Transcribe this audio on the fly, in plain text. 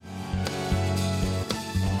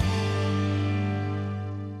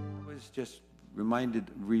just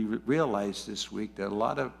realized this week that a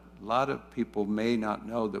lot of people may not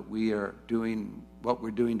know that we are doing what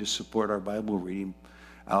we're doing to support our Bible reading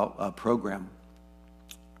program.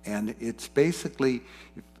 And it's basically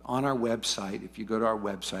on our website. If you go to our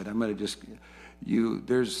website, I'm going to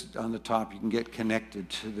there's on the top, you can get connected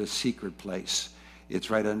to the secret place. It's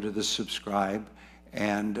right under the subscribe.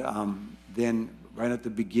 And then right at the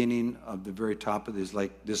beginning of the very top of this,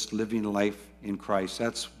 like this living life in Christ,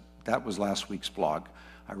 that was last week's blog.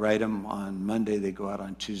 I write them on Monday, they go out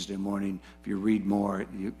on Tuesday morning. If you read more,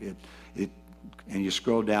 and you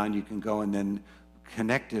scroll down, you can go and then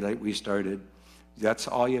connect it like we started. That's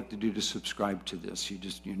all you have to do to subscribe to this. You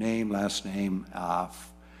just, your name, last name,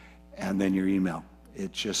 and then your email.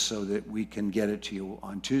 It's just so that we can get it to you.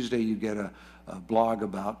 On Tuesday, you get a blog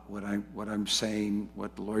about what I'm saying,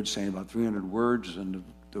 what the Lord's saying, about 300 words and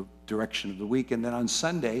the direction of the week. And then on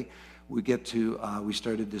Sunday, we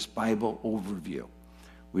started this Bible overview,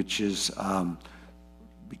 which is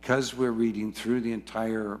because we're reading through the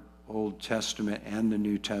entire Old Testament and the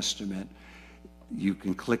New Testament. You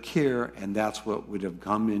can click here, and that's what would have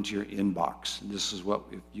come into your inbox. This is what,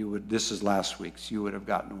 this is last week's. You would have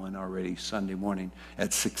gotten one already Sunday morning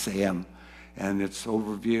at 6 a.m. And it's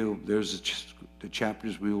overview. There's the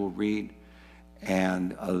chapters we will read,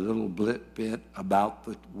 and a little bit about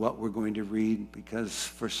what we're going to read, because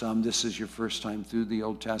for some, this is your first time through the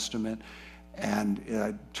Old Testament.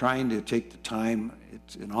 And trying to take the time,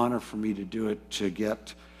 it's an honor for me to do it, to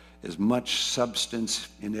get as much substance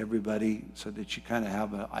in everybody so that you kind of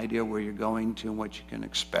have an idea where you're going to and what you can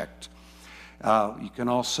expect. You can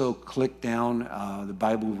also click down the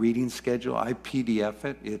Bible reading schedule. I PDF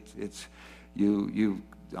it. It's you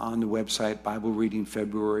on the website, Bible Reading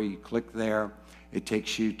February. You click there. It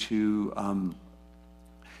takes you to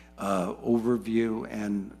overview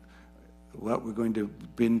and what we're going to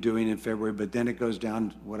been doing in February. But then it goes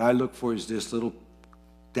down. What I look for is this little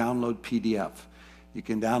download PDF. You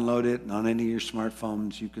can download it, and on any of your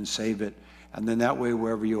smartphones, you can save it. And then that way,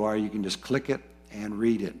 wherever you are, you can just click it and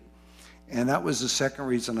read it. And that was the second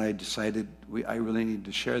reason I decided I really need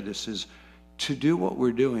to share this, is to do what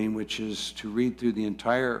we're doing, which is to read through the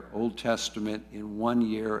entire Old Testament in 1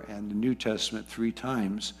 year and the New Testament 3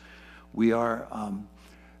 times. We are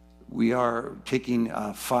taking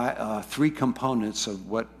 3 components of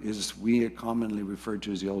what we commonly referred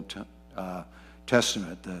to as the Old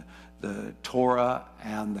Testament, the Torah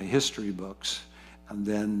and the history books, and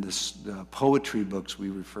then the poetry books, we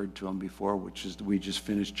referred to them before, which is, we just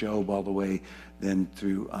finished Job all the way then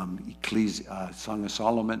through Song of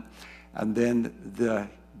Solomon, and then the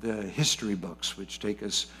history books, which take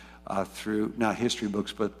us through, not history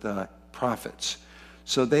books, but the prophets.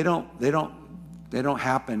 So they don't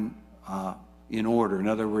happen in order. In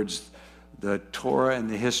other words, the Torah and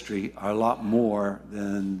the history are a lot more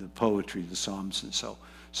than the poetry, the Psalms, and so.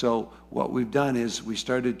 So what we've done is we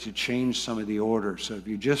started to change some of the order. So if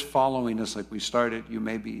you're just following us like we started, you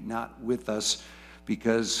may be not with us,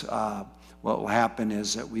 because what will happen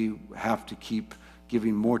is that we have to keep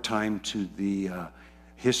giving more time to the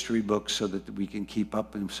history books so that we can keep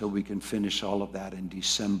up, and so we can finish all of that in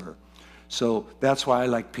December. So that's why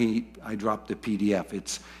I dropped the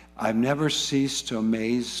PDF. I've never ceased to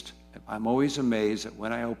I'm always amazed that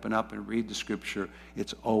when I open up and read the scripture,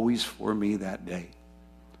 it's always for me that day.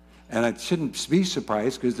 And I shouldn't be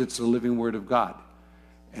surprised, because it's the living word of God.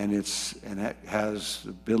 And it has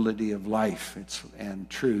ability of life, and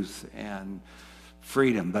truth and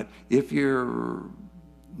freedom. But if you're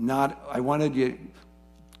not, I wanted you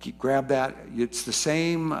to grab that. It's the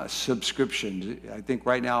same subscription. I think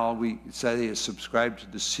right now all we say is subscribe to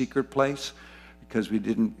the secret place, because we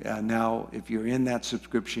didn't, now if you're in that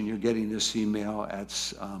subscription, you're getting this email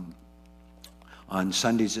on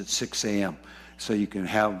Sundays at 6 a.m. So you can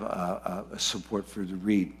have a support for the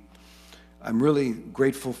read. I'm really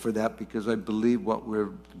grateful for that, because I believe what we're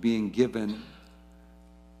being given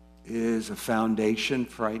is a foundation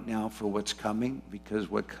for right now for what's coming, because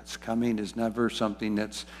what's coming is never something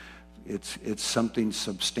it's something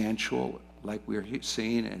substantial like we're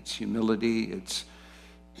seeing. It's humility, it's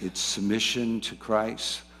submission to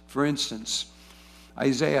Christ. For instance,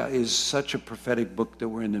 Isaiah is such a prophetic book that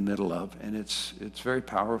we're in the middle of, and it's very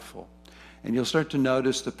powerful. And you'll start to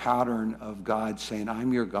notice the pattern of God saying,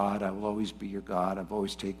 I'm your God, I will always be your God, I've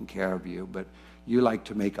always taken care of you, but you like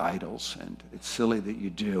to make idols, and it's silly that you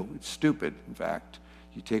do. It's stupid, in fact.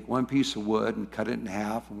 You take one piece of wood and cut it in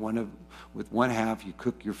half, and with one half you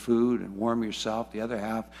cook your food and warm yourself. The other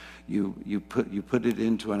half you put it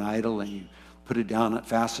into an idol, and you put it down,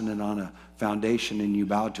 fasten it on a foundation, and you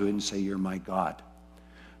bow to it and say, you're my God.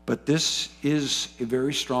 But this is a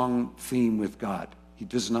very strong theme with God. He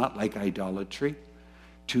does not like idolatry.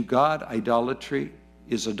 To God, idolatry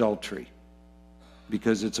is adultery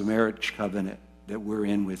because it's a marriage covenant that we're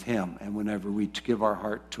in with him. And whenever we give our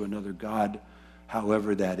heart to another God,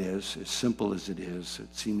 however that is, as simple as it is,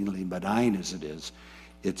 seemingly benign as it is,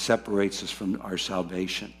 it separates us from our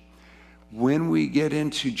salvation. When we get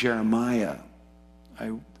into Jeremiah,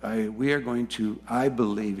 we are going to, I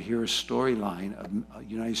believe, hear a storyline of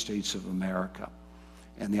United States of America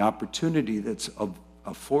and the opportunity that's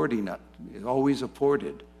affording us, always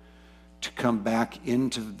afforded, to come back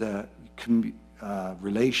into the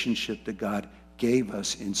relationship that God gave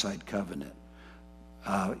us inside covenant,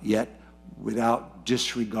 yet without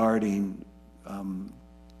disregarding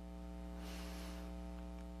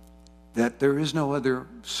that there is no other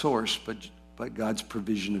source but God's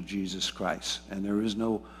provision of Jesus Christ. And there is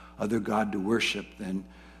no other God to worship than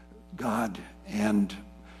God. And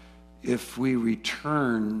if we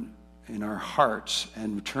return in our hearts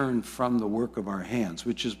and return from the work of our hands,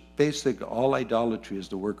 which is basically all idolatry is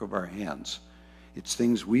the work of our hands. It's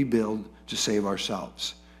things we build to save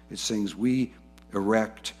ourselves. It's things we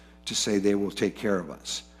erect to say they will take care of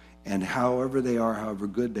us. And however they are, however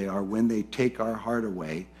good they are, when they take our heart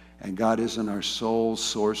away, and God isn't our sole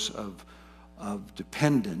source of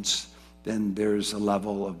dependence, then there's a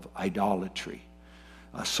level of idolatry.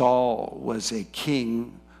 Saul was a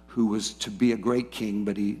king who was to be a great king,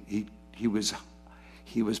 but he was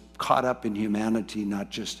caught up in humanity,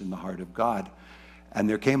 not just in the heart of God. And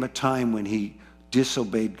there came a time when he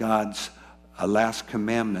disobeyed God's last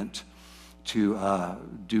commandment to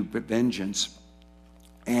do vengeance.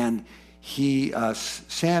 And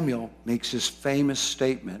Samuel makes this famous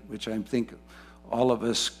statement, which I think all of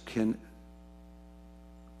us can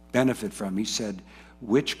benefit from. He said,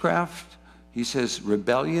 witchcraft, he says,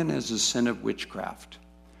 rebellion is a sin of witchcraft.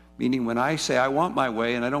 Meaning when I say, I want my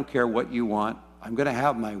way and I don't care what you want, I'm going to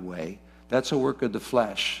have my way, that's a work of the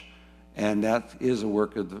flesh. And that is a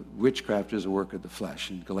work of the, witchcraft is a work of the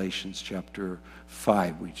flesh in Galatians chapter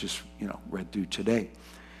 5, we just read through today.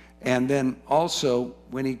 And then also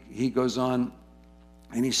when he goes on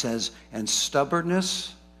and he says, and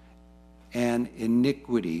stubbornness and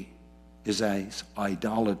iniquity is as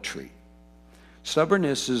idolatry.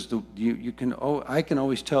 Stubbornness is I can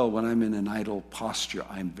always tell when I'm in an idle posture.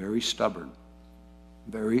 I'm very stubborn,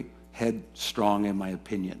 very headstrong in my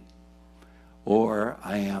opinion. Or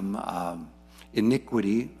I am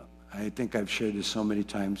iniquity. I think I've shared this so many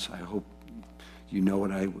times. I hope you know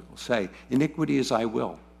what I will say. Iniquity is I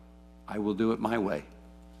will. I will do it my way.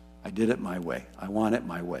 I did it my way. I want it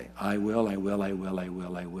my way. I will, I will, I will, I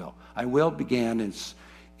will, I will. I will began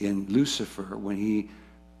in Lucifer when he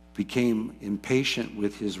became impatient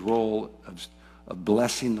with his role of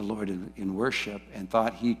blessing the Lord in worship and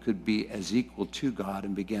thought he could be as equal to God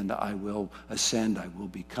and began to, I will ascend, I will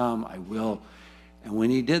become, I will. And when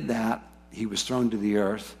he did that, he was thrown to the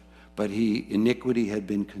earth, but iniquity had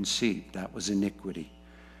been conceived. That was iniquity.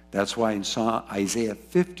 That's why in Isaiah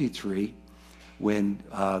 53, when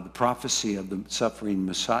the prophecy of the suffering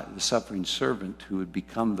Messiah, the suffering servant who would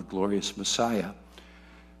become the glorious Messiah,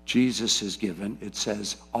 Jesus is given, it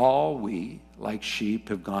says, all we, like sheep,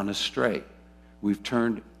 have gone astray. We've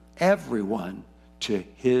turned everyone to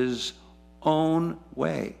his own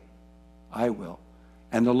way. I will.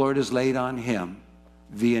 And the Lord has laid on him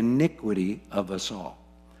the iniquity of us all.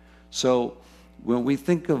 So when we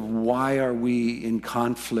think of why are we in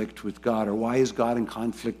conflict with God, or why is God in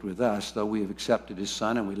conflict with us, though we have accepted his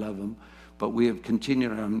son and we love him, but we have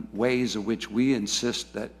continued on ways of which we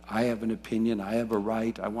insist that I have an opinion, I have a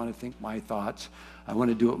right, I want to think my thoughts, I want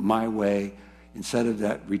to do it my way, instead of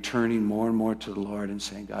that returning more and more to the Lord and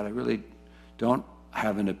saying, God, I really don't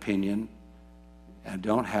have an opinion, and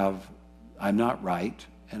I'm not right,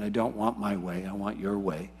 and I don't want my way, I want your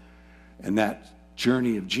way. And that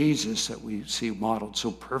journey of Jesus that we see modeled so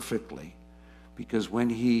perfectly, because when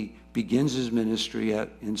he begins his ministry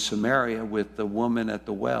in Samaria with the woman at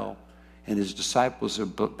the well, and his disciples are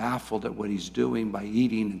baffled at what he's doing by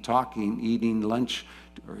eating and talking, eating lunch,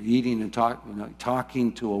 or eating and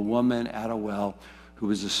talking to a woman at a well who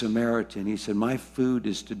was a Samaritan. He said, my food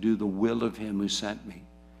is to do the will of him who sent me.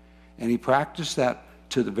 And he practiced that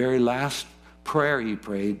to the very last prayer he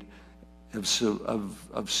prayed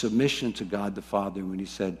of submission to God the Father, when he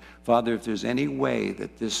said, Father, if there's any way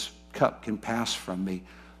that this cup can pass from me,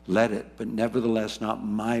 let it, but nevertheless not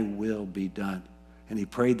my will be done. And he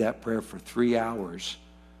prayed that prayer for 3 hours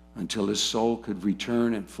until his soul could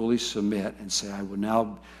return and fully submit and say, I will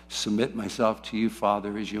now submit myself to you,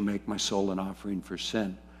 Father, as you make my soul an offering for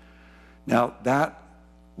sin. Now, that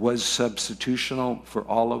was substitutional for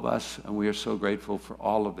all of us, and we are so grateful for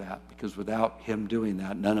all of that, because without him doing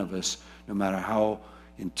that, none of us, no matter how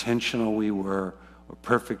intentional we were, or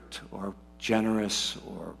perfect, or generous,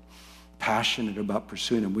 or passionate about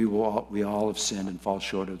pursuing him, we all have sinned and fall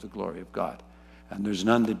short of the glory of God. And there's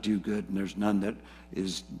none that do good, and there's none that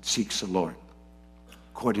seeks the Lord,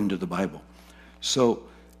 according to the Bible. So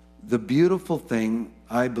the beautiful thing,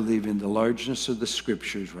 I believe, in the largeness of the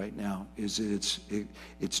scriptures right now is that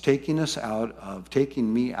it's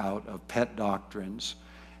taking me out of pet doctrines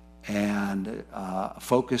and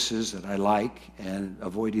focuses that I like, and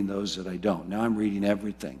avoiding those that I don't. Now I'm reading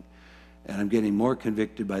everything, and I'm getting more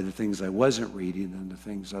convicted by the things I wasn't reading than the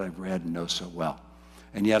things that I've read and know so well.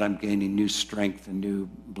 And yet I'm gaining new strength and new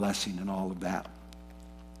blessing and all of that.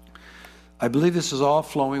 I believe this is all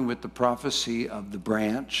flowing with the prophecy of the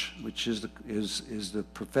branch, which is the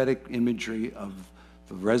prophetic imagery of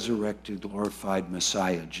the resurrected, glorified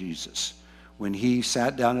Messiah, Jesus. When he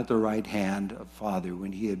sat down at the right hand of Father,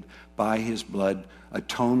 when he had, by his blood,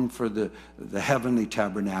 atoned for the heavenly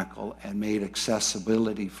tabernacle and made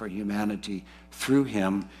accessibility for humanity through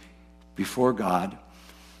him before God,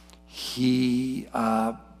 he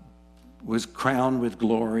was crowned with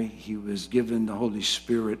glory. He was given the Holy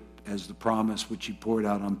Spirit as the promise which he poured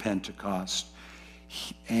out on Pentecost.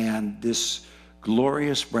 And this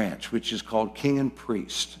glorious branch, which is called king and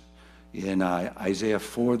priest. In Isaiah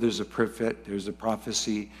 4, there's a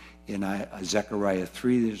prophecy. In Zechariah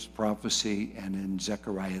 3, there's a prophecy. And in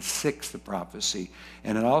Zechariah 6, the prophecy.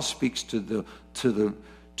 And it all speaks to the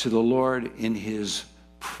Lord in his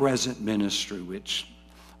present ministry, which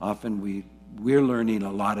often we're learning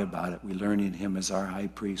a lot about it. We're learning him as our high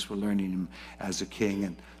priest. We're learning him as a king.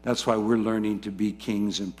 And that's why we're learning to be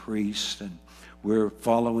kings and priests. And we're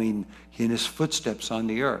following in his footsteps on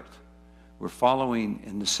the earth. We're following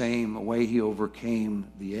in the same way he overcame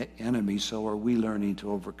the enemy, so are we learning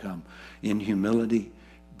to overcome in humility,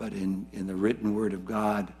 but in the written word of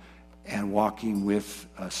God, and walking with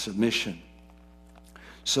submission.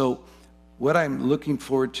 So what I'm looking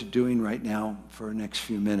forward to doing right now for the next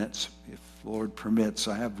few minutes, if the Lord permits,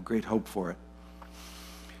 I have great hope for it,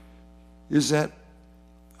 is that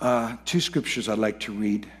two scriptures I'd like to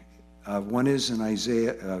read. One is in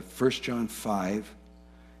 1 John 5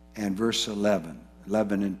 and verse 11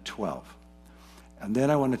 and 12. And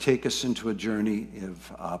then I want to take us into a journey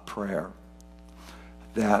of prayer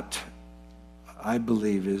that I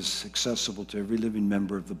believe is accessible to every living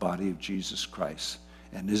member of the body of Jesus Christ,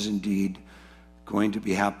 and is indeed going to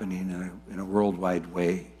be happening in a worldwide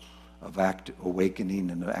way of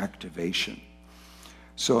awakening and activation.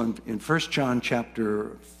 So in 1 John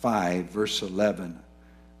chapter 5, verse 11,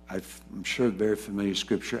 I'm sure very familiar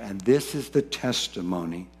scripture, and this is the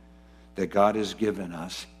testimony that God has given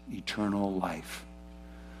us, eternal life.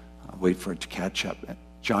 I'll wait for it to catch up. 1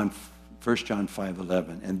 John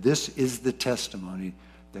 5:11, and this is the testimony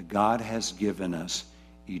that God has given us,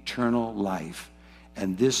 eternal life,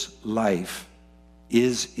 and this life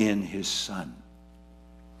is in his Son.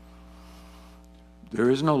 There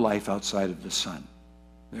is no life outside of the Son.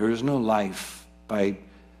 There is no life by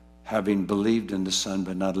having believed in the Son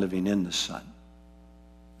but not living in the Son.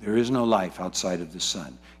 There is no life outside of the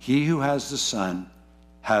Son. He who has the Son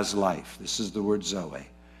has life. This is the word Zoe.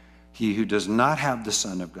 He who does not have the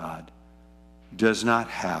Son of God does not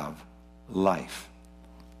have life.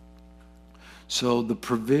 So the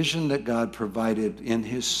provision that God provided in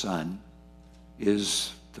his Son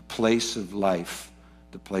is the place of life,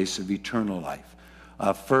 the place of eternal life.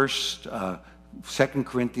 2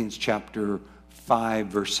 Corinthians chapter 5,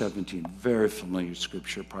 verse 17, very familiar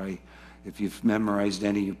scripture. Probably, if you've memorized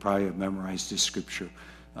any, you probably have memorized this scripture.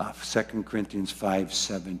 2 Corinthians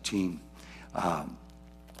 5:17.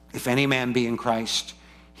 If any man be in Christ,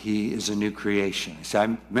 he is a new creation.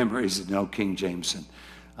 I memorized no King James,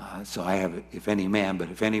 and so I have it, if any man, but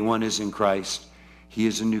if anyone is in Christ, he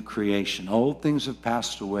is a new creation. Old things have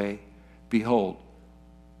passed away. Behold,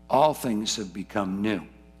 all things have become new.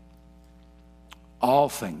 All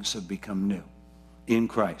things have become new in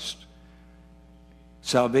Christ.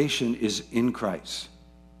 Salvation is in Christ.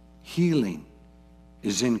 Healing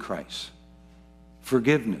is in Christ.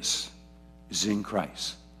 Forgiveness is in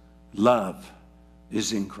Christ. Love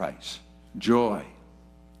is in Christ. Joy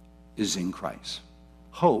is in Christ.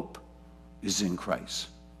 Hope is in Christ.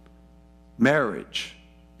 Marriage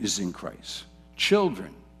is in Christ.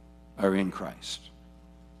 Children are in Christ.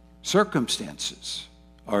 Circumstances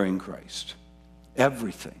are in Christ.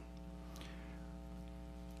 Everything.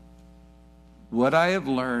 What I have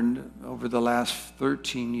learned over the last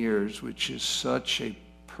 13 years, which is such a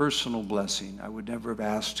personal blessing, I would never have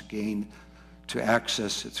asked to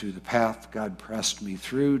access it through the path God pressed me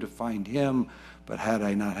through to find him. But had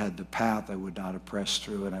I not had the path, I would not have pressed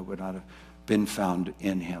through, and I would not have been found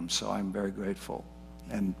in him. So I'm very grateful.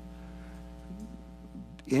 And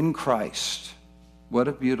in Christ, what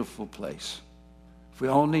a beautiful place. If we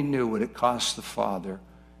only knew what it cost the Father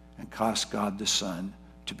and cost God the Son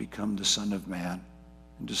to become the Son of Man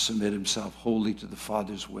and to submit himself wholly to the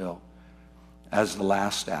Father's will as the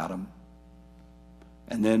last Adam,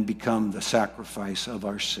 and then become the sacrifice of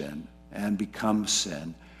our sin and become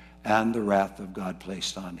sin and the wrath of God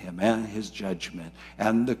placed on him and his judgment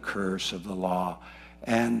and the curse of the law,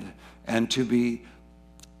 and to be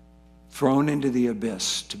thrown into the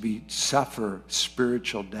abyss, to suffer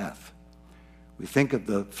spiritual death. We think of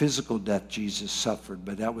the physical death Jesus suffered,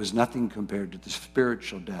 but that was nothing compared to the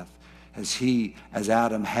spiritual death. As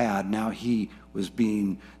Adam had, now he was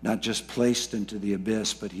being not just placed into the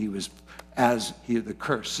abyss, but the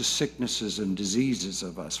curse, the sicknesses and diseases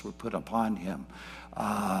of us were put upon him.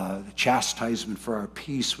 The chastisement for our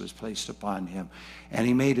peace was placed upon him. And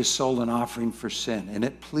he made his soul an offering for sin. And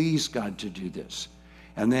it pleased God to do this.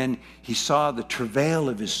 And then he saw the travail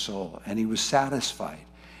of his soul, and he was satisfied.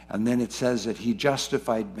 And then it says that he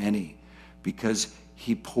justified many because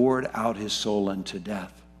he poured out his soul unto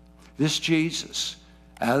death. This Jesus,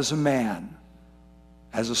 as a man,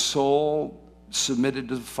 as a soul submitted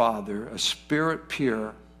to the Father, a spirit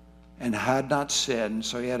pure, and had not sinned,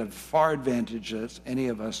 so he had a far advantage as any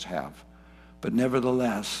of us have, but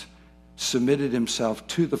nevertheless submitted himself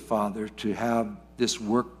to the Father to have this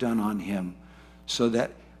work done on him, so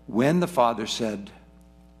that when the Father said,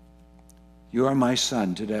 "You are my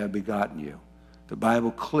Son, today I have begotten you," the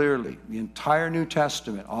Bible clearly, the entire New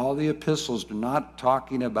Testament, all the epistles are not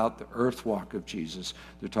talking about the earth walk of Jesus.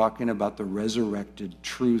 They're talking about the resurrected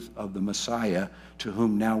truth of the Messiah, to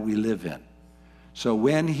whom now we live in. So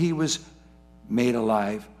when he was made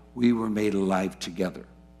alive, we were made alive together.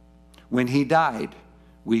 When he died,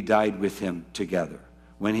 we died with him together.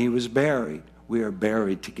 When he was buried, we are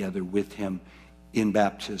buried together with him in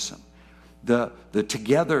baptism. The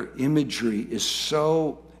together imagery is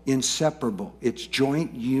so inseparable. It's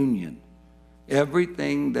joint union.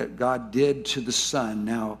 Everything that God did to the Son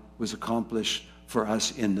now was accomplished for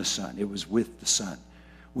us in the Son. It was with the Son.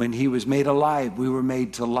 When he was made alive, we were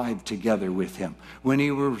made to live together with him. When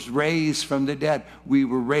he was raised from the dead, we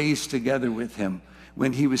were raised together with him.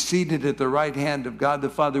 When he was seated at the right hand of God the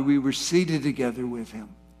Father, we were seated together with him.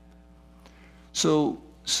 So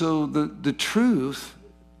the truth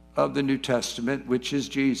of the New Testament, which is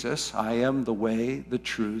Jesus, I am the way, the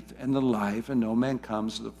truth, and the life, and no man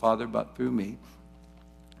comes to the Father but through me,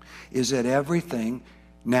 is that everything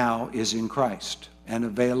now is in Christ and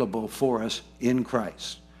available for us in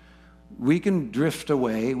Christ. We can drift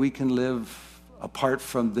away. We can live apart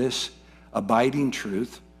from this abiding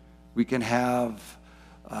truth. We can have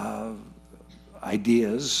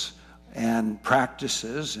ideas and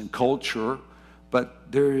practices and culture,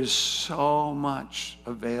 but there is so much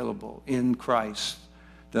available in Christ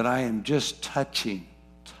that I am just touching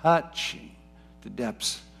the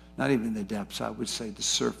depths, not even the depths, I would say the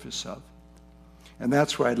surface of. And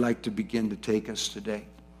that's where I'd like to begin to take us today.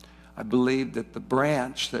 I believe that the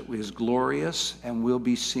branch that is glorious and will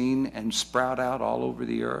be seen and sprout out all over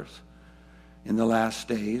the earth in the last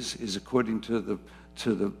days is according to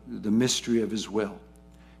the mystery of his will.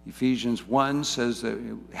 Ephesians 1 says that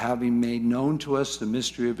having made known to us the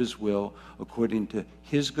mystery of his will according to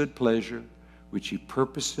his good pleasure, which he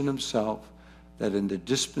purposed in himself, that in the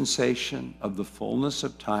dispensation of the fullness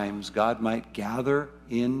of times God might gather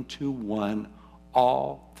into one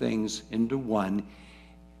all things into one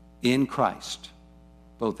in Christ,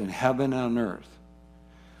 both in heaven and on earth.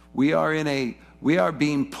 We are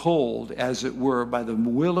being pulled, as it were, by the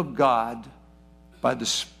will of God, by the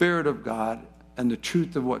Spirit of God, and the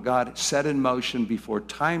truth of what God set in motion before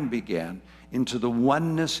time began, into the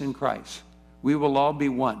oneness in Christ. We will all be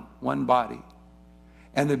one body.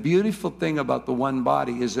 And the beautiful thing about the one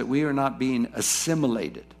body is that we are not being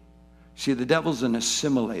assimilated. See, the devil's an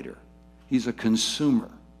assimilator. He's a consumer.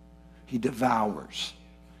 He devours.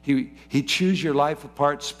 He chews your life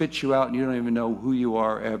apart, spits you out, and you don't even know who you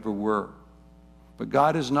are or ever were. But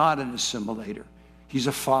God is not an assimilator. He's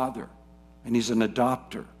a father, and he's an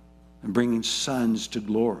adopter, and bringing sons to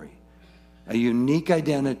glory. A unique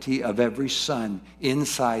identity of every son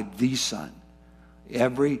inside the Son.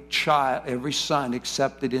 Every child, every son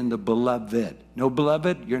accepted in the beloved. No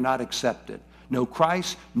beloved, you're not accepted. No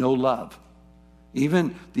Christ, no love.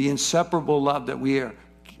 Even the inseparable love that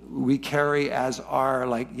we carry as our,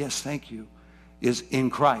 like, yes, thank you, is in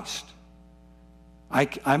Christ.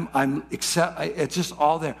 It's just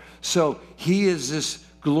all there. So he is this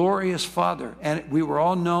glorious Father. And we were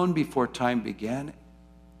all known before time began.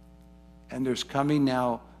 And there's coming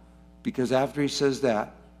now, because after he says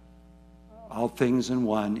that, all things in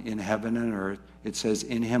one, in heaven and earth, it says,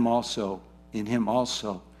 in him also, in him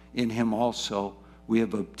also, in him also, we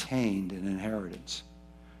have obtained an inheritance.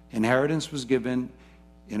 Inheritance was given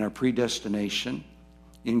in our predestination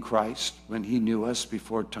in Christ when he knew us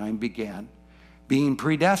before time began, being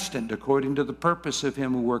predestined according to the purpose of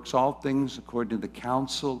him who works all things according to the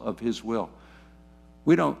counsel of his will.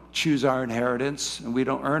 We don't choose our inheritance, and we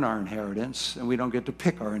don't earn our inheritance, and we don't get to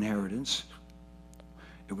pick our inheritance.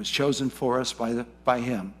 It was chosen for us by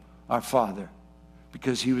him, our Father,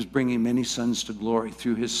 because he was bringing many sons to glory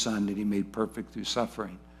through his Son that he made perfect through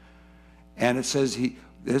suffering. And it says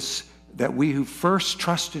that we who first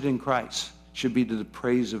trusted in Christ should be to the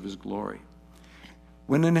praise of his glory.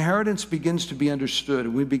 When an inheritance begins to be understood,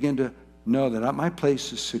 and we begin to know that my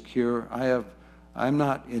place is secure, I'm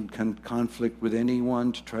not in conflict with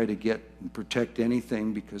anyone to try to get and protect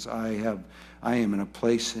anything, because I am in a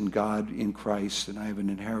place in God, in Christ, and I have an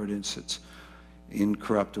inheritance that's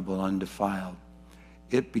incorruptible, undefiled.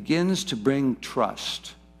 It begins to bring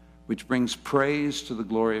trust, which brings praise to the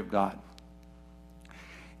glory of God.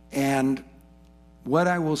 And what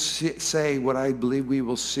I will say, what I believe we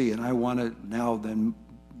will see, and I want to now then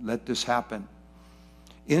let this happen.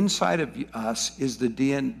 Inside of us is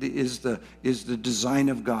the design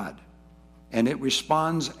of God, and it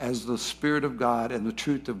responds as the Spirit of God and the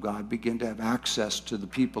truth of God begin to have access to the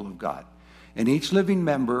people of God. And each living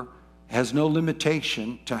member has no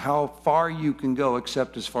limitation to how far you can go,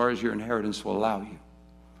 except as far as your inheritance will allow you.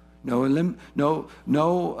 No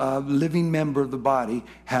living member of the body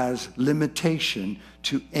has limitation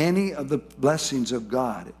to any of the blessings of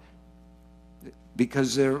God,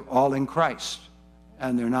 because they're all in Christ.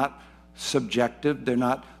 And they're not subjective. They're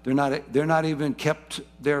not even kept.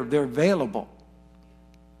 They're available.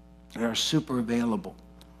 They're super available.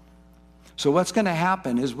 So what's going to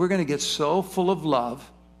happen is we're going to get so full of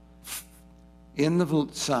love in the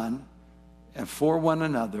Son and for one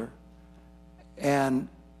another, and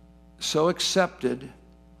so accepted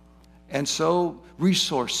and so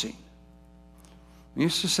resourcing. We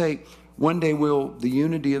used to say, one day the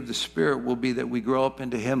unity of the Spirit will be that we grow up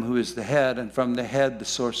into him who is the head, and from the head, the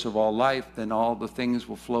source of all life, then all the things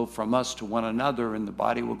will flow from us to one another, and the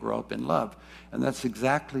body will grow up in love. And that's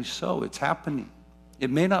exactly so. It's happening.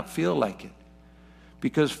 It may not feel like it,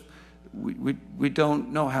 because we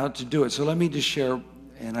don't know how to do it. So let me just share,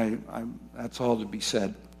 and that's all to be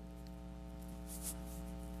said.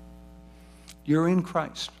 You're in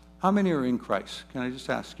Christ. How many are in Christ? Can I just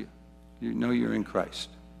ask you? You know you're in Christ.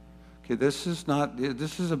 Okay, this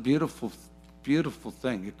is a beautiful, beautiful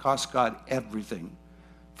thing. It costs God everything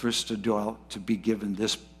for us to be given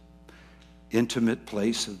this intimate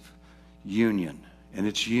place of union. And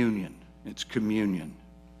it's union. It's communion.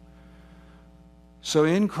 So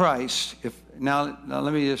in Christ, now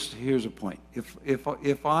let me here's a point.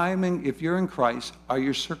 If you're in Christ, are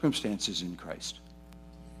your circumstances in Christ?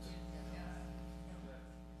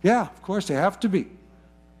 Yeah, of course they have to be.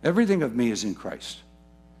 Everything of me is in Christ.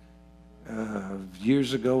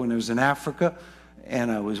 Years ago when I was in Africa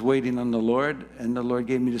and I was waiting on the Lord, and the Lord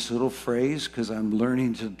gave me this little phrase because I'm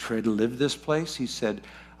learning to try to live this place.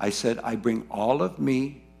 I said, I bring all of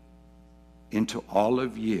me into all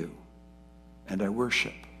of you, and I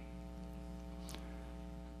worship.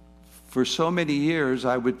 For so many years,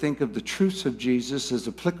 I would think of the truths of Jesus as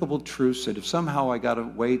applicable truths that if somehow I got a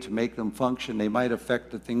way to make them function, they might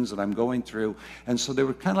affect the things that I'm going through. And so they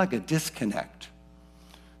were kind of like a disconnect.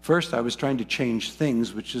 First, I was trying to change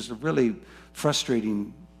things, which is a really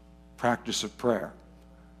frustrating practice of prayer,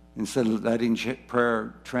 instead of letting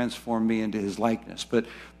prayer transform me into his likeness. But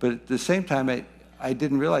at the same time, I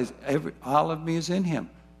didn't realize all of me is in him.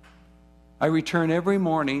 I return every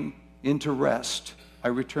morning into rest. I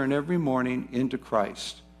return every morning into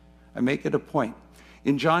Christ. I make it a point.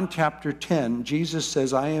 In John chapter 10, Jesus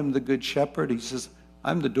says, I am the good shepherd. He says,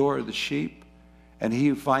 I'm the door of the sheep. And he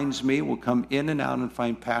who finds me will come in and out and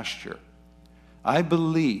find pasture. I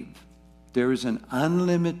believe there is an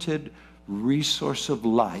unlimited resource of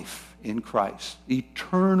life in Christ,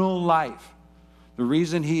 eternal life. The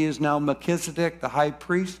reason he is now Melchizedek, the high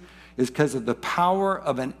priest, is because of the power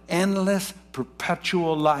of an endless,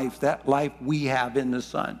 perpetual life, that life we have in the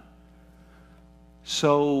Son.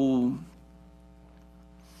 So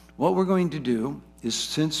what we're going to do is,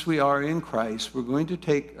 since we are in Christ, we're going to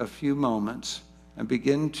take a few moments and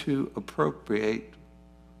begin to appropriate,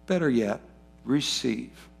 better yet,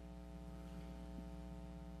 receive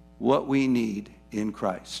what we need in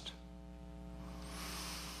Christ.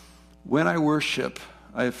 When I worship,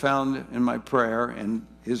 I have found in my prayer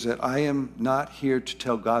is that I am not here to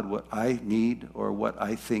tell God what I need or what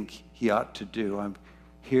I think he ought to do. I'm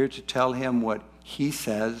here to tell him what he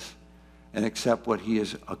says and accept what he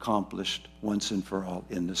has accomplished once and for all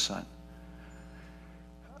in the Son.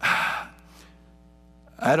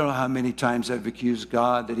 I don't know how many times I've accused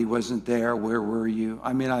God that he wasn't there. Where were you?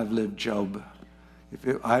 I mean, I've lived Job. If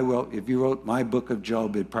you wrote my book of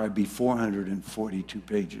Job, it'd probably be 442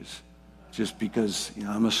 pages, just because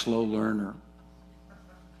I'm a slow learner.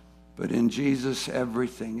 But in Jesus,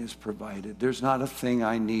 everything is provided. There's not a thing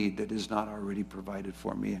I need that is not already provided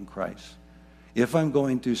for me in Christ. If I'm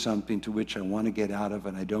going through something to which I want to get out of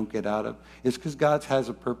and I don't get out of, it's because God has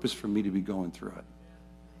a purpose for me to be going through it.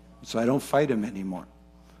 So I don't fight him anymore,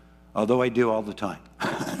 although I do all the time.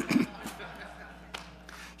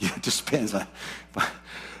 Yeah, it just depends on.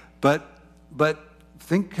 But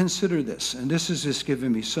consider this, and this has just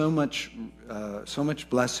given me so much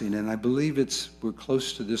blessing, and I believe we're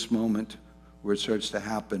close to this moment where it starts to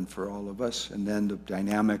happen for all of us, and then the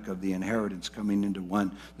dynamic of the inheritance coming into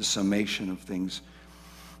one, the summation of things,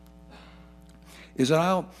 is that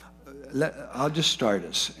I'll just start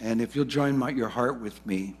us, and if you'll join your heart with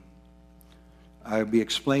me, I'll be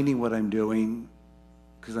explaining what I'm doing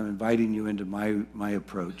because I'm inviting you into my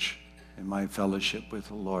approach and my fellowship with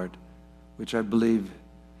the Lord, which I believe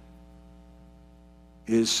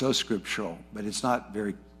is so scriptural, but it's not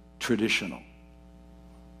very traditional,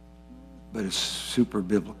 but it's super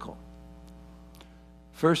biblical.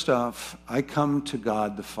 First off, I come to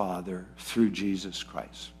God the Father through Jesus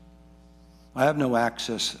Christ. I have no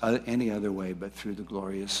access any other way but through the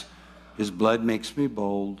glorious. His blood makes me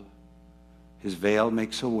bold. His veil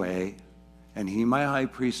makes a way, and he, my high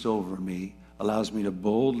priest over me, allows me to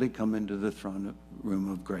boldly come into the throne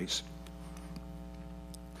room of grace.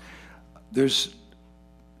 There's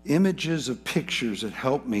images of pictures that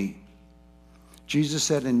help me. Jesus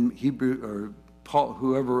said in Hebrew, or Paul,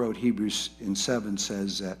 whoever wrote Hebrews in 7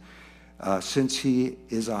 says that since he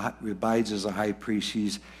abides as a high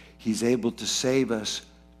priest, he's able to save us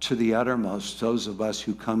to the uttermost, those of us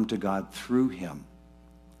who come to God through him.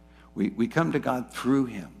 We come to God through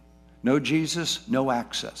him. No Jesus, no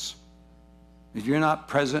access. If you're not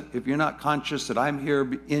present, if you're not conscious that I'm here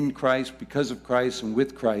in Christ, because of Christ and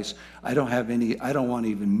with Christ, I don't want to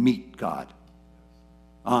even meet God.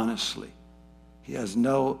 Honestly. He has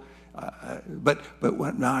no, but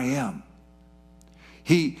when I am.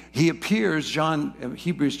 He appears,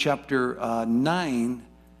 Hebrews chapter 9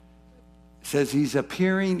 says he's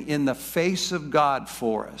appearing in the face of God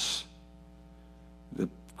for us. The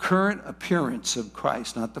current appearance of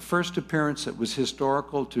Christ, not the first appearance that was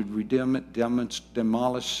historical to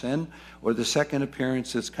demolish sin, or the second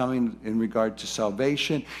appearance that's coming in regard to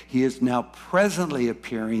salvation. He is now presently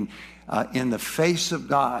appearing in the face of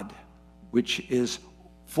God, which is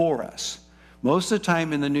for us. Most of the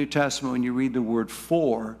time in the New Testament, when you read the word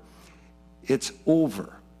for, it's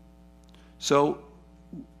over. So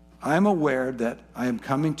I'm aware that I am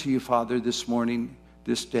coming to you, Father, this morning,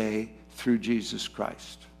 this day, through Jesus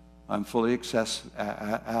Christ. I'm fully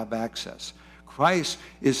have access. Christ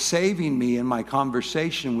is saving me in my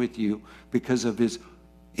conversation with you because of his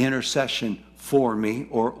intercession for me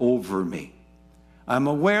or over me. I'm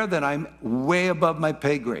aware that I'm way above my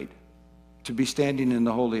pay grade to be standing in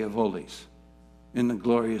the Holy of Holies, in the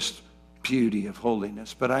glorious beauty of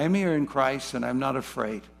holiness. But I am here in Christ, and I'm not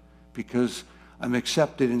afraid because I'm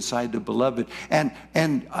accepted inside the beloved. And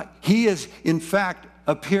he is, in fact,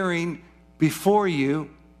 appearing before you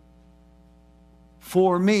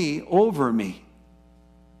for me, over me.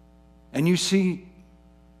 And you see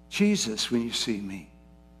Jesus when you see me.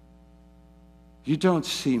 You don't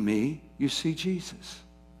see me, you see Jesus.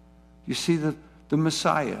 You see the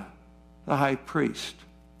Messiah, the high priest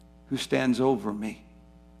who stands over me.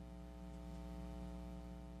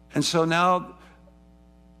 And so now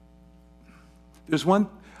there's one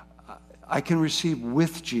I can receive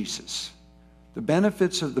with Jesus. The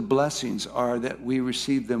benefits of the blessings are that we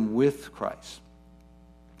receive them with Christ.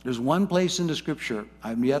 There's one place in the scripture,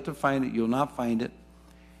 I've yet to find it, you'll not find it.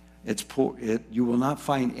 You will not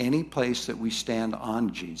find any place that we stand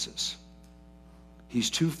on Jesus. He's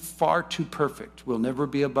far too perfect. We'll never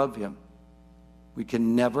be above him. We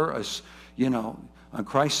can never, on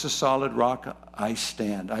Christ the solid rock I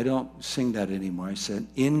stand. I don't sing that anymore. I said,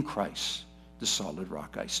 in Christ the solid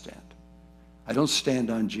rock I stand. I don't stand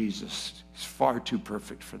on Jesus. He's far too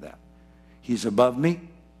perfect for that. He's above me.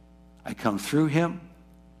 I come through him.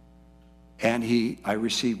 And I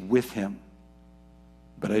receive with him.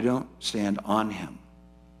 But I don't stand on him.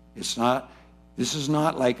 It's not This is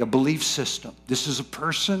not like a belief system. This is a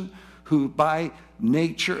person who, by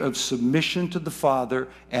nature of submission to the Father,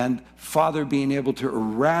 and Father being able to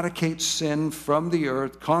eradicate sin from the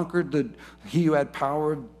earth, conquered he who had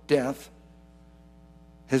power of death,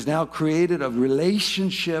 has now created a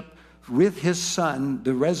relationship with his Son,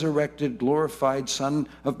 the resurrected, glorified Son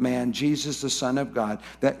of Man, Jesus, the Son of God,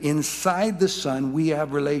 that inside the Son we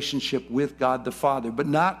have relationship with God the Father, but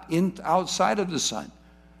not outside of the Son.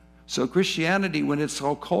 So Christianity, when it's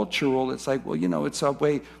all cultural, it's like, well, you know, it's the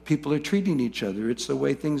way people are treating each other. It's the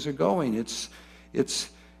way things are going.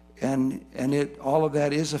 All of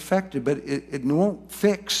that is affected, but it won't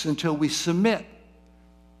fix until we submit.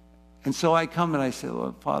 And so I come and I say,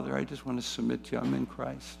 Lord, Father, I just want to submit to you. I'm in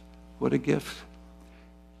Christ. What a gift.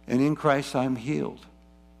 And in Christ I'm healed.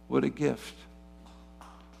 What a gift.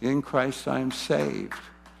 In Christ I'm saved.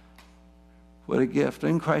 What a gift.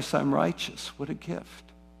 In Christ I'm righteous. What a gift.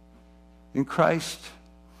 In Christ,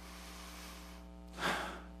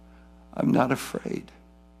 I'm not afraid.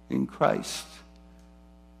 In Christ,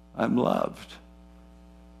 I'm loved.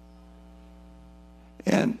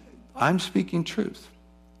 And I'm speaking truth.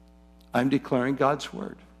 I'm declaring God's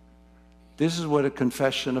word. This is what a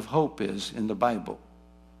confession of hope is in the Bible.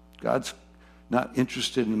 God's not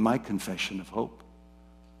interested in my confession of hope.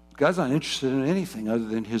 God's not interested in anything other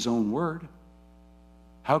than his own word.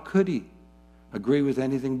 How could he agree with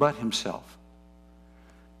anything but himself?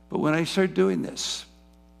 But when I start doing this,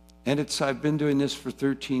 and I've been doing this for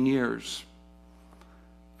 13 years,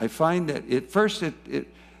 I find that at first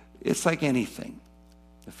it's like anything.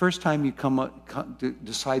 The first time you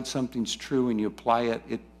decide something's true and you apply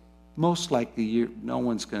it, most likely no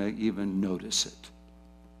one's going to even notice it,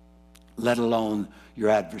 let alone your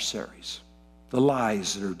adversaries, the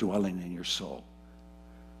lies that are dwelling in your soul.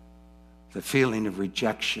 The feeling of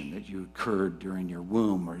rejection that you occurred during your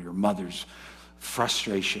womb, or your mother's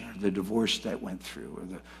frustration, or the divorce that went through, or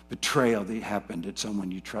the betrayal that happened at someone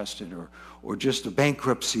you trusted, or just a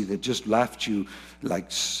bankruptcy that just left you like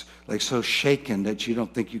so shaken that you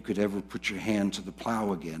don't think you could ever put your hand to the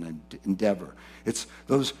plow again and endeavor. It's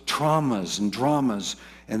those traumas and dramas,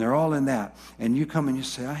 and they're all in that. And you come and you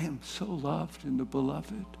say, I am so loved in the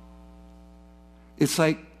beloved. It's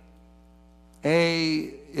like,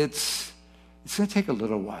 it's going to take a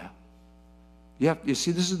little while. You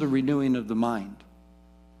see, this is the renewing of the mind.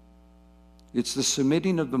 It's the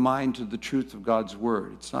submitting of the mind to the truth of God's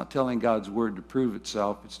word. It's not telling God's word to prove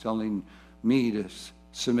itself. It's telling me to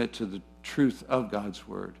submit to the truth of God's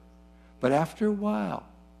word. But after a while,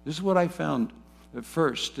 this is what I found at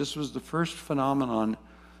first. This was the first phenomenon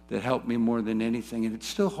that helped me more than anything, and it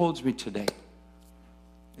still holds me today.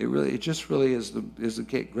 It just really is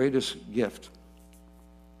the greatest gift.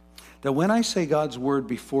 That when I say God's word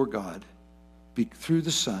before God, through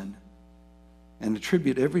the Son, and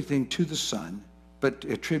attribute everything to the Son, but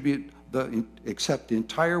accept the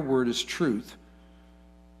entire word as truth,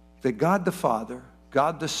 that God the Father,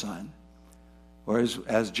 God the Son, or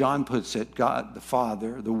as John puts it, God the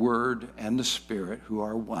Father, the Word, and the Spirit, who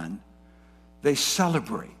are one, they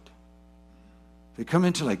celebrate. They come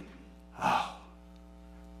into like, oh,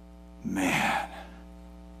 man,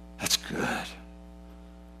 that's good.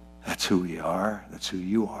 That's who we are. That's who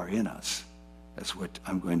you are in us. That's what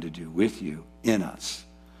I'm going to do with you in us.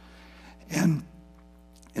 And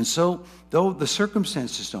so, though the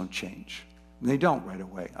circumstances don't change, and they don't right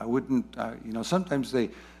away. I wouldn't, sometimes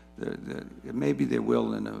maybe they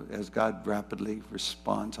will as God rapidly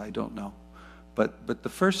responds. I don't know. But the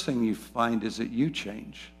first thing you find is that you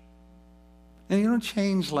change. And you don't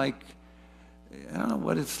change like, I don't know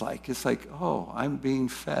what it's like. It's like, oh, I'm being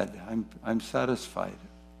fed. I'm satisfied.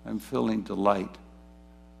 I'm feeling delight.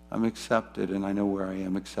 I'm accepted, and I know where I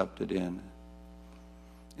am accepted in.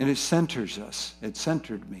 And it centers us. It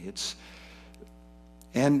centered me.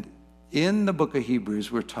 And in the book of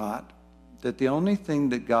Hebrews, we're taught that the only thing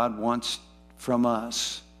that God wants from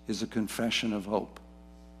us is a confession of hope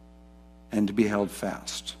and to be held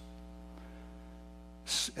fast.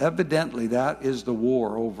 Evidently, that is the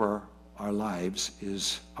war over our lives,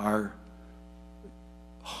 is our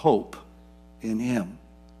hope in Him.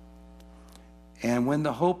 And when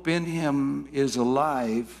the hope in Him is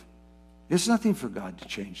alive, there's nothing for God to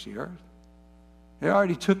change the earth. He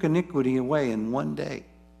already took iniquity away in one day.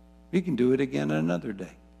 He can do it again another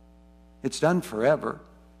day. It's done forever.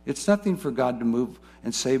 It's nothing for God to move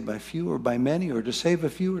and save by few or by many, or to save a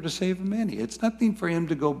few or to save many. It's nothing for Him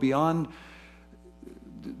to go beyond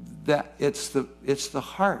that. It's the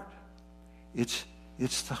heart. It's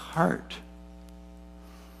the heart.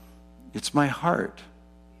 It's my heart.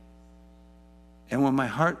 And when my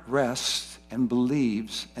heart rests and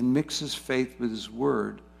believes and mixes faith with his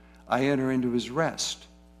word, I enter into his rest.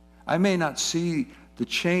 I may not see the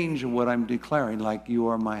change in what I'm declaring, like you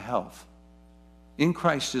are my health. In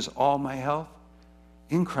Christ is all my health.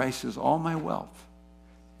 In Christ is all my wealth.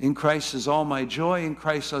 In Christ is all my joy. In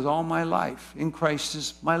Christ is all my life. In Christ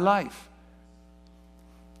is my life.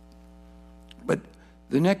 But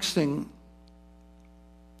the next thing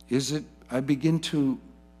is that I begin to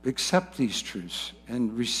accept these truths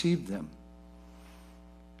and receive them.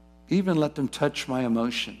 Even let them touch my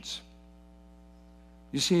emotions.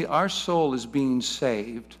 You see, our soul is being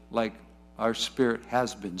saved like our spirit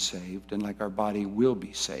has been saved and like our body will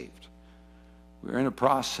be saved. We're in a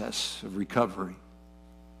process of recovery.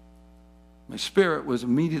 My spirit was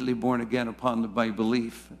immediately born again upon my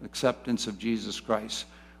belief, acceptance of Jesus Christ.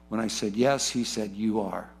 When I said yes, he said, you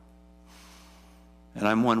are. And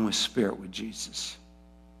I'm one with spirit with Jesus.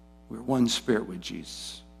 We're one spirit with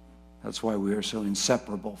Jesus. That's why we are so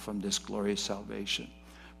inseparable from this glorious salvation.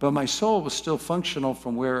 But my soul was still functional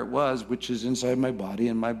from where it was, which is inside my body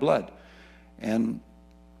and my blood. And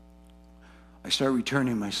I start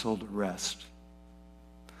returning my soul to rest.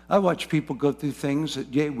 I watch people go through things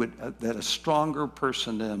that that a stronger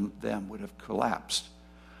person than them would have collapsed.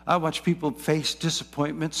 I watch people face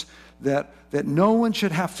disappointments that no one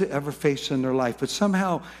should have to ever face in their life. But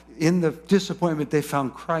somehow in the disappointment, they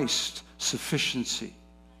found Christ's sufficiency.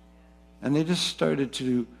 And they just started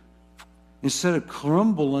to, instead of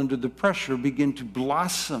crumble under the pressure, begin to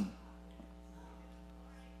blossom.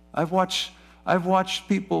 I've watched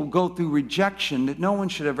people go through rejection that no one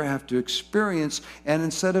should ever have to experience. And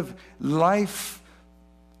instead of life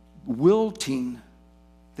wilting,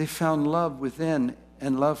 they found love within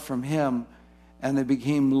and love from him. And they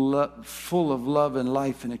became full of love and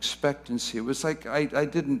life and expectancy. It was like, I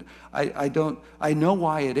know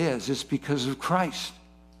why it is. It's because of Christ.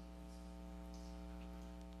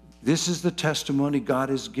 This is the testimony. God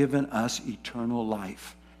has given us eternal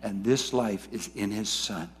life. And this life is in his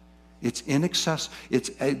Son. It's inaccessible.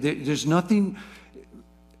 There's nothing,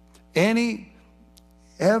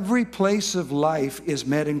 every place of life is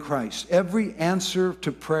met in Christ. Every answer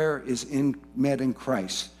to prayer is met in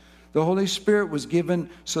Christ. The Holy Spirit was given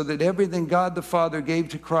so that everything God the Father gave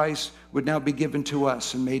to Christ would now be given to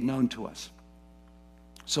us and made known to us.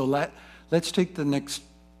 So let's take the next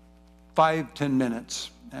 5-10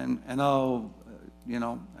 minutes and I'll,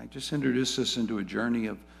 I just introduce this into a journey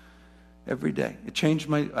of every day. It changed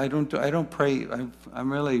I don't pray.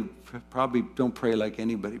 I'm really probably don't pray like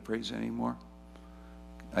anybody prays anymore.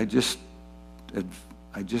 I just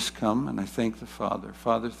come and I thank the Father.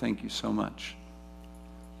 Father, thank you so much.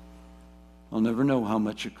 I'll never know how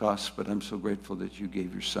much it costs, but I'm so grateful that you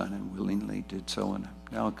gave your Son and willingly did so. And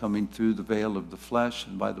now coming through the veil of the flesh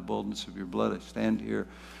and by the boldness of your blood, I stand here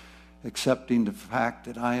accepting the fact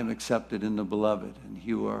that I am accepted in the beloved and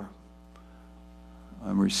you are,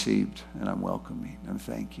 I'm received and I'm welcoming. And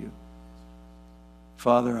thank you.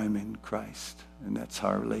 Father, I'm in Christ, and that's how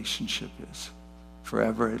our relationship is.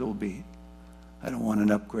 Forever it'll be. I don't want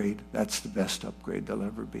an upgrade. That's the best upgrade there'll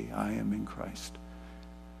ever be. I am in Christ.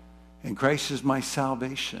 And Christ is my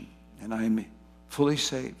salvation, and I am fully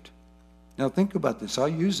saved. Now think about this. I'll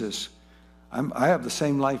use this. I have the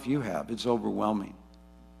same life you have. It's overwhelming.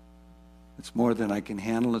 It's more than I can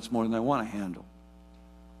handle. It's more than I want to handle.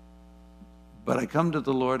 But I come to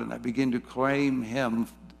the Lord, and I begin to claim him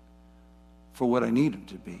for what I need him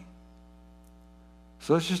to be.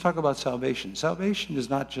 So let's just talk about salvation. Salvation is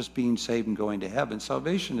not just being saved and going to heaven.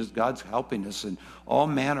 Salvation is God's helping us in all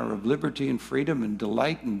manner of liberty and freedom and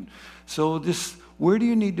delight. And so where do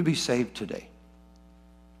you need to be saved today?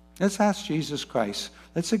 Let's ask Jesus Christ.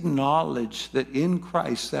 Let's acknowledge that in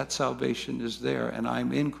Christ that salvation is there, and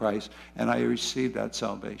I'm in Christ, and I receive that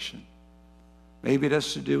salvation. Maybe it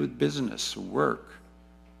has to do with business or work.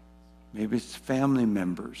 Maybe it's family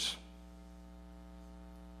members.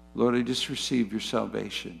 Lord, I just receive your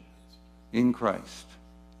salvation in Christ.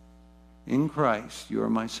 In Christ, you are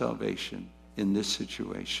my salvation in this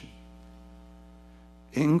situation.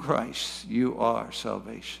 In Christ, you are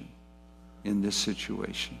salvation in this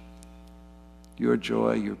situation. Your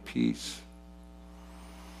joy, your peace.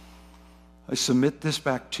 I submit this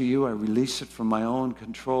back to you. I release it from my own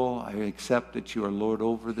control. I accept that you are Lord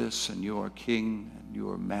over this, and you are King, and you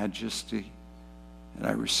are Majesty. And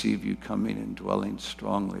I receive you coming and dwelling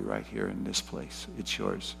strongly right here in this place. It's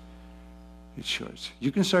yours. It's yours.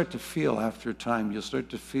 You can start to feel after a time, you'll start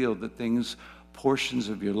to feel that portions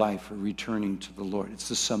of your life are returning to the Lord. It's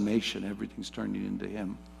the summation. Everything's turning into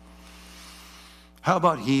him. How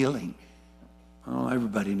about healing? Oh,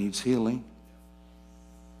 everybody needs healing.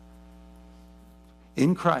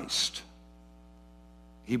 In Christ,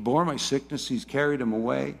 He bore my sickness. He's carried them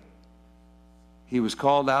away. He was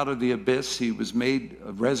called out of the abyss. He was made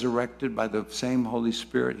resurrected by the same Holy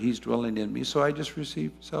Spirit. He's dwelling in me. So I just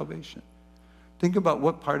received salvation. Think about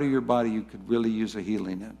what part of your body you could really use a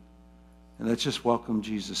healing in. And let's just welcome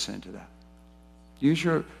Jesus into that. Use,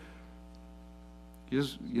 you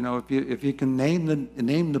know, if you can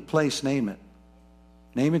name the place, name it.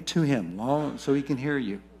 Name it to him so he can hear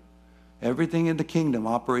you. Everything in the kingdom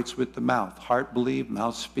operates with the mouth. Heart believes,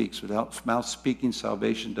 mouth speaks. Without mouth speaking,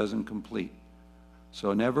 salvation doesn't complete.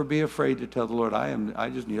 So never be afraid to tell the Lord, I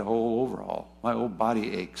just need a whole overhaul. My whole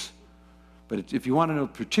body aches. But if you want to know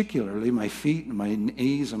particularly my feet and my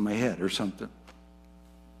knees and my head or something,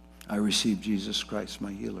 I receive Jesus Christ,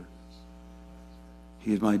 my healer.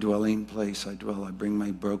 He is my dwelling place. I bring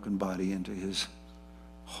my broken body into his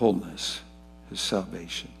wholeness, his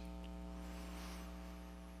salvation.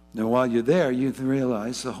 Now, while you're there, you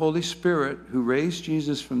realize the Holy Spirit who raised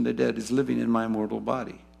Jesus from the dead is living in my mortal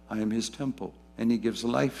body. I am his temple, and he gives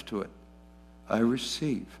life to it. I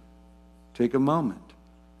receive. Take a moment.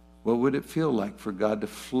 What would it feel like for God to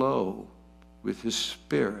flow with his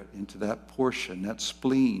Spirit into that portion, that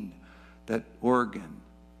spleen, that organ,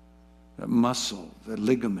 that muscle, that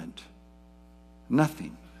ligament?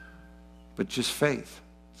 Nothing but just faith.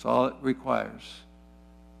 That's all it requires.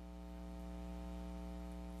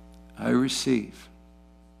 I receive.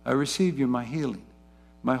 I receive you, my healing,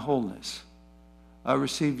 my wholeness. I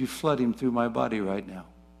receive you flooding through my body right now.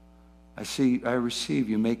 I receive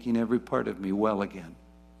you making every part of me well again.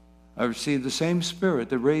 I receive the same Spirit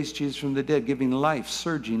that raised Jesus from the dead, giving life,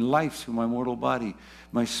 surging life through my mortal body,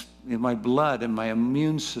 my blood and my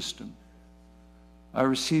immune system. I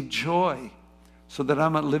receive joy so that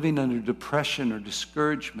I'm not living under depression or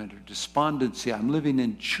discouragement or despondency. I'm living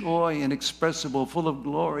in joy inexpressible, full of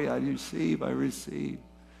glory. I receive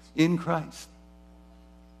in Christ.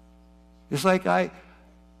 It's like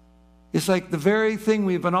the very thing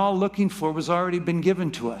we've been all looking for was already been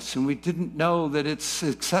given to us, and we didn't know that it's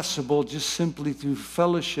accessible just simply through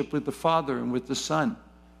fellowship with the Father and with the Son.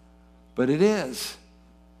 But it is.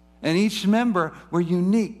 And each member, we're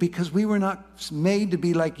unique because we were not made to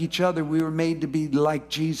be like each other. We were made to be like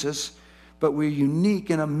Jesus, but we're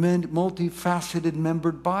unique in a multifaceted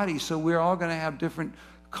membered body. So we're all going to have different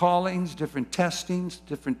callings, different testings,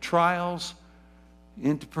 different trials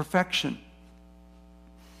into perfection.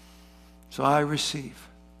 So I receive.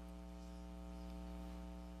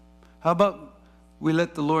 How about we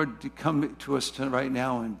let the Lord come to us right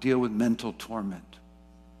now and deal with mental torment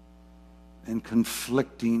and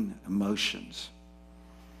conflicting emotions?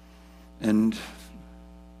 And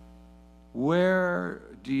where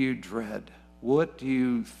do you dread? What do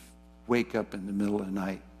you wake up in the middle of the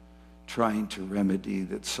night trying to remedy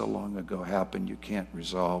that so long ago happened you can't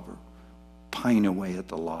resolve, or pine away at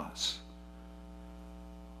the loss?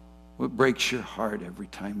 What breaks your heart every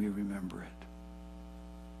time you remember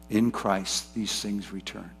it? In Christ, these things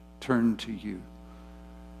return. Turn to you.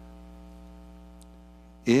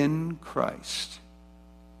 In Christ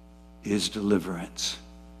is deliverance.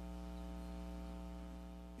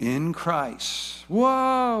 In Christ.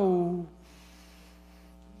 Whoa!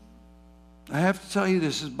 I have to tell you,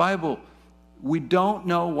 this is Bible. We don't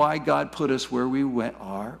know why God put us where we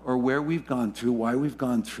are or where we've gone through, why we've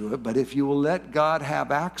gone through it. But if you will let God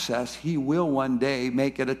have access, he will one day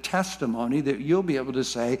make it a testimony that you'll be able to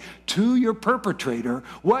say to your perpetrator,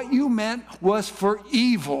 what you meant was for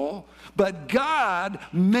evil, but God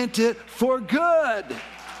meant it for good.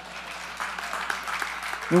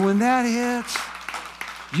 And when that hits,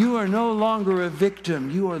 you are no longer a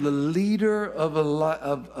victim. You are the leader of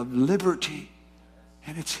liberty.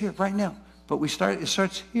 And it's here right now. But it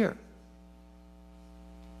starts here.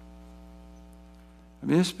 I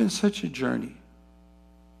mean, it's been such a journey.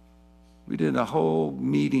 We did a whole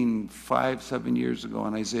meeting 5-7 years ago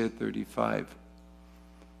on Isaiah 35.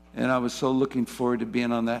 And I was so looking forward to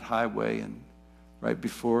being on that highway. And right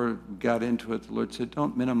before we got into it, the Lord said,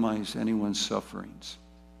 don't minimize anyone's sufferings.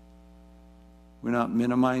 We're not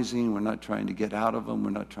minimizing. We're not trying to get out of them. We're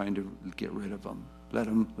not trying to get rid of them. Let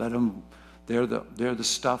them. They're the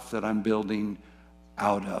stuff that I'm building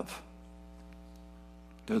out of.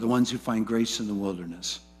 They're the ones who find grace in the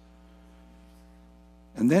wilderness.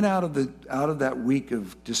 And then out of that week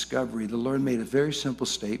of discovery, the Lord made a very simple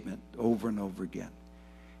statement over and over again.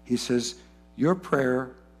 He says, your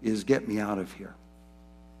prayer is get me out of here.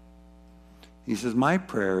 He says, my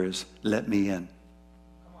prayer is let me in.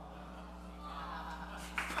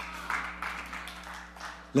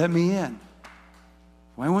 Let me in.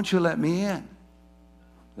 Why won't you let me in?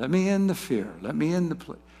 Let me in the fear. Let me in the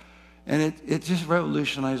place. And it just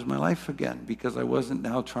revolutionized my life again, because I wasn't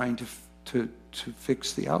now trying to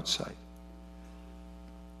fix the outside.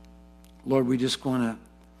 Lord, we just want to,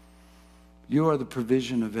 you are the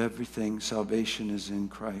provision of everything. Salvation is in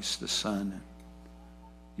Christ, the Son.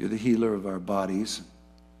 You're the healer of our bodies.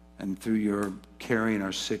 And through your carrying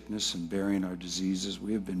our sickness and bearing our diseases,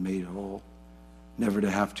 we have been made whole, never to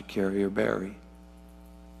have to carry or bury.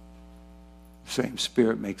 The same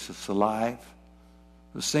Spirit makes us alive.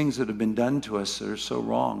 Those things that have been done to us that are so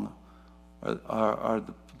wrong are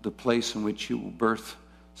the place in which you will birth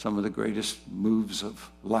some of the greatest moves of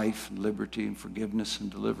life and liberty and forgiveness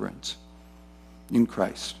and deliverance in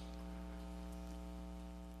Christ.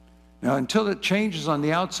 Now, until it changes on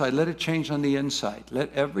the outside, let it change on the inside.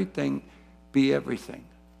 Let everything be everything.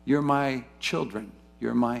 You're my children.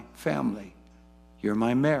 You're my family. You're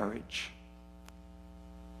my marriage.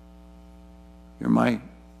 You're my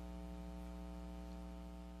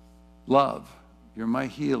love. You're my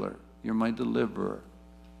healer. You're my deliverer.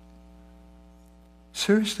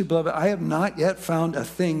 Seriously, beloved, I have not yet found a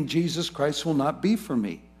thing Jesus Christ will not be for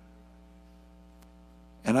me.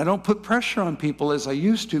 And I don't put pressure on people as I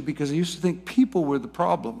used to, because I used to think people were the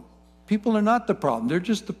problem. People are not the problem. They're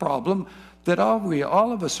just the problem that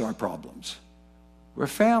all of us are problems. We're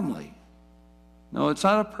family. No, it's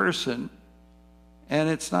not a person, and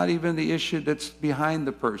it's not even the issue that's behind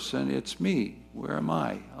the person. It's me. Where am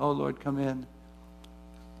I? Oh, Lord, come in.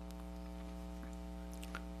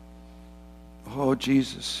 Oh,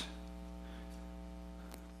 Jesus.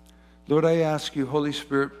 Lord, I ask you, Holy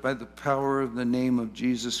Spirit, by the power of the name of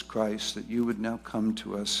Jesus Christ, that you would now come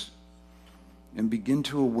to us and begin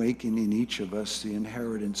to awaken in each of us the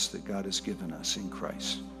inheritance that God has given us in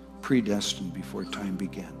Christ, predestined before time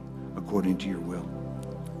began, according to your will.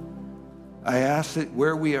 I ask that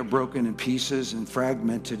where we are broken in pieces and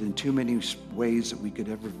fragmented in too many ways that we could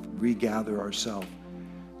ever regather ourselves,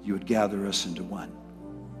 you would gather us into one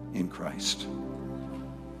in Christ.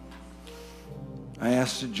 I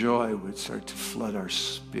ask the joy would start to flood our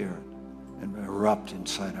spirit and erupt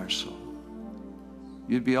inside our soul.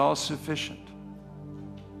 You'd be all sufficient.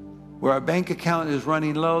 Where our bank account is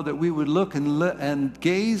running low, that we would look and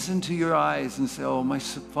gaze into your eyes and say, oh, my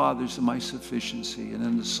Father's my sufficiency, and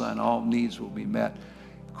in the Son all needs will be met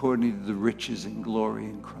according to the riches and glory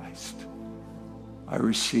in Christ. I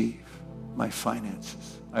receive my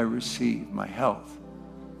finances. I receive my health.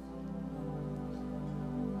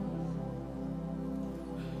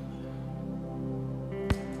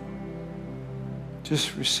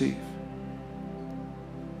 Just receive.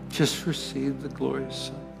 Just receive the glorious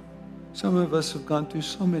Son. Some of us have gone through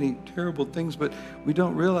so many terrible things, but we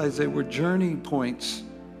don't realize they were journey points.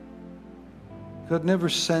 God never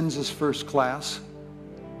sends us first class.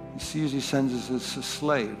 He usually sends us as a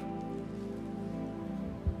slave.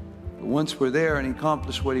 But once we're there and he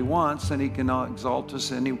accomplishes what he wants, then he can exalt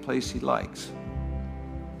us any place he likes.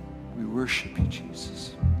 We worship you,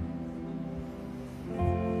 Jesus.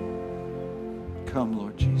 Come,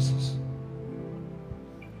 Lord Jesus.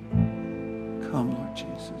 Come, Lord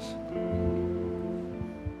Jesus.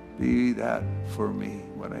 Be that for me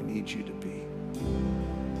what I need you to be.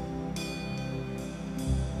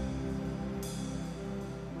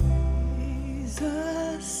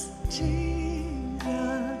 Jesus,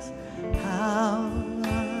 Jesus, how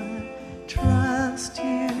I trust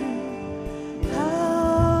you.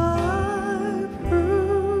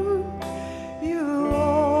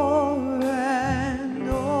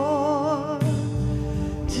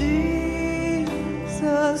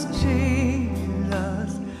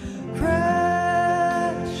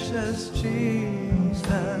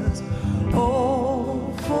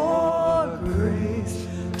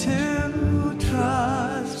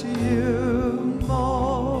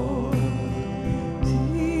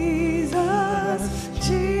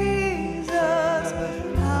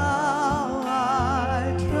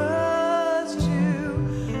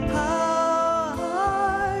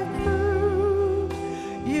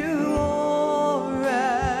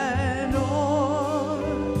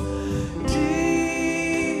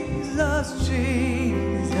 Jesus.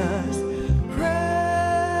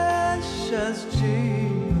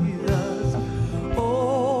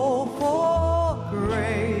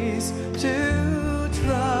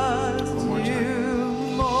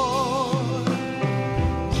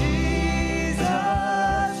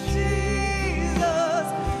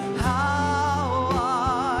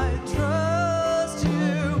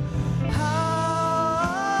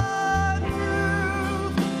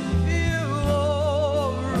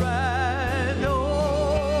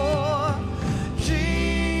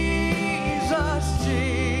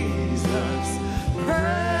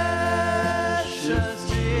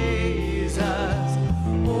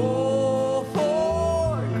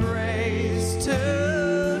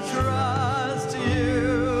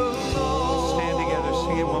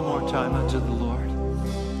 one more time unto the Lord.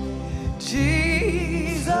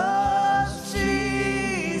 Jesus,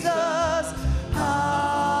 Jesus,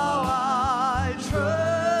 how I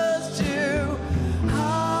trust you,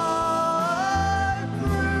 how I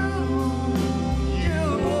prove you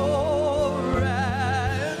over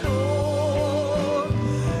and over.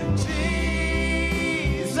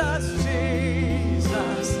 Jesus,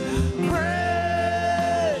 Jesus,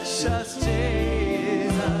 precious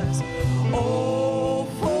Jesus, oh,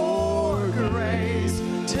 for grace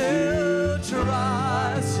to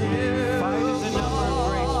trust you. Five is the number of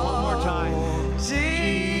grace. One more time.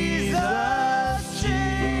 Jesus,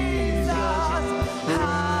 Jesus,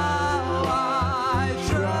 how I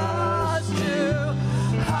trust you,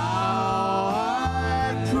 how I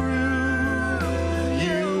prove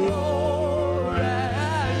you o'er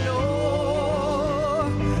and o'er.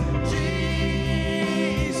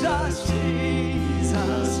 Jesus,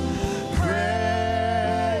 Jesus,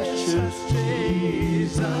 precious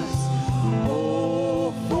Jesus,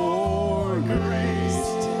 oh, for grace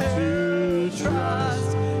to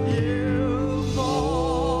trust you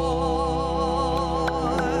more.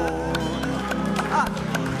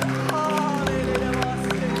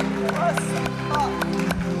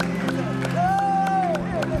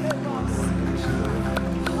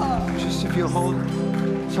 Just if you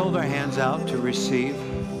let's hold our hands out to receive.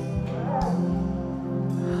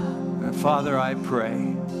 Father, I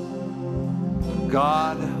pray,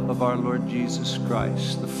 God of our Lord Jesus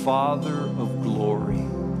Christ, the Father of glory,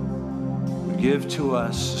 would give to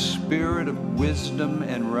us a spirit of wisdom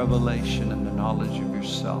and revelation and the knowledge of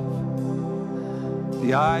yourself.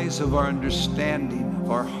 The eyes of our understanding,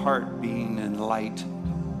 of our heart being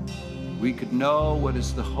enlightened. We could know what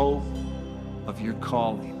is the hope of your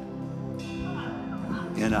calling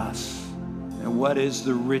in us, and what is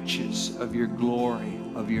the riches of your glory,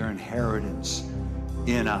 of your inheritance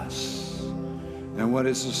in us, and what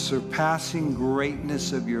is the surpassing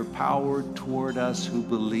greatness of your power toward us who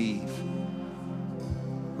believe,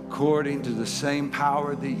 according to the same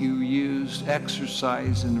power that you used,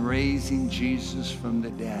 exercised in raising Jesus from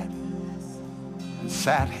the dead, and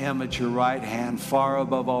sat him at your right hand, far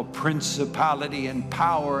above all principality and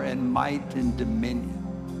power and might and dominion,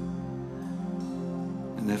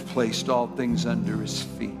 and have placed all things under his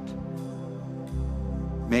feet,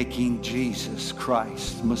 making Jesus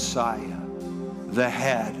Christ, Messiah, the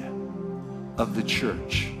head of the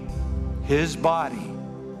church, his body,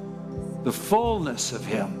 the fullness of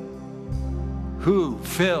him, who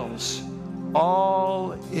fills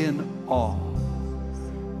all in all.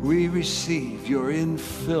 We receive your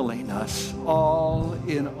infilling us all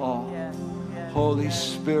in all. Holy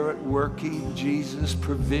Spirit working, Jesus'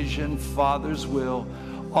 provision, Father's will,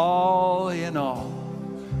 all in all.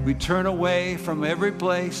 We turn away from every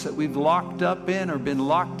place that we've locked up in or been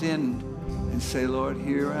locked in and say, Lord,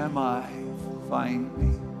 here am I. Find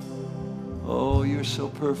me. Oh, you're so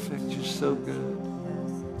perfect. You're so good.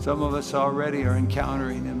 Some of us already are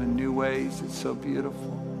encountering him in new ways. It's so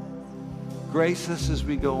beautiful. Grace us as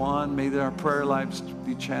we go on. May our prayer lives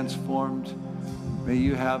be transformed. May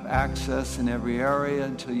you have access in every area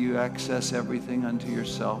until you access everything unto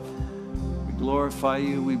yourself. We glorify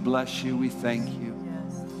you. We bless you. We thank you.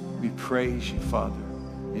 We praise you, Father,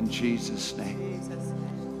 in Jesus' name.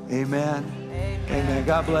 Amen. Amen.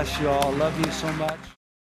 God bless you all. Love you so much.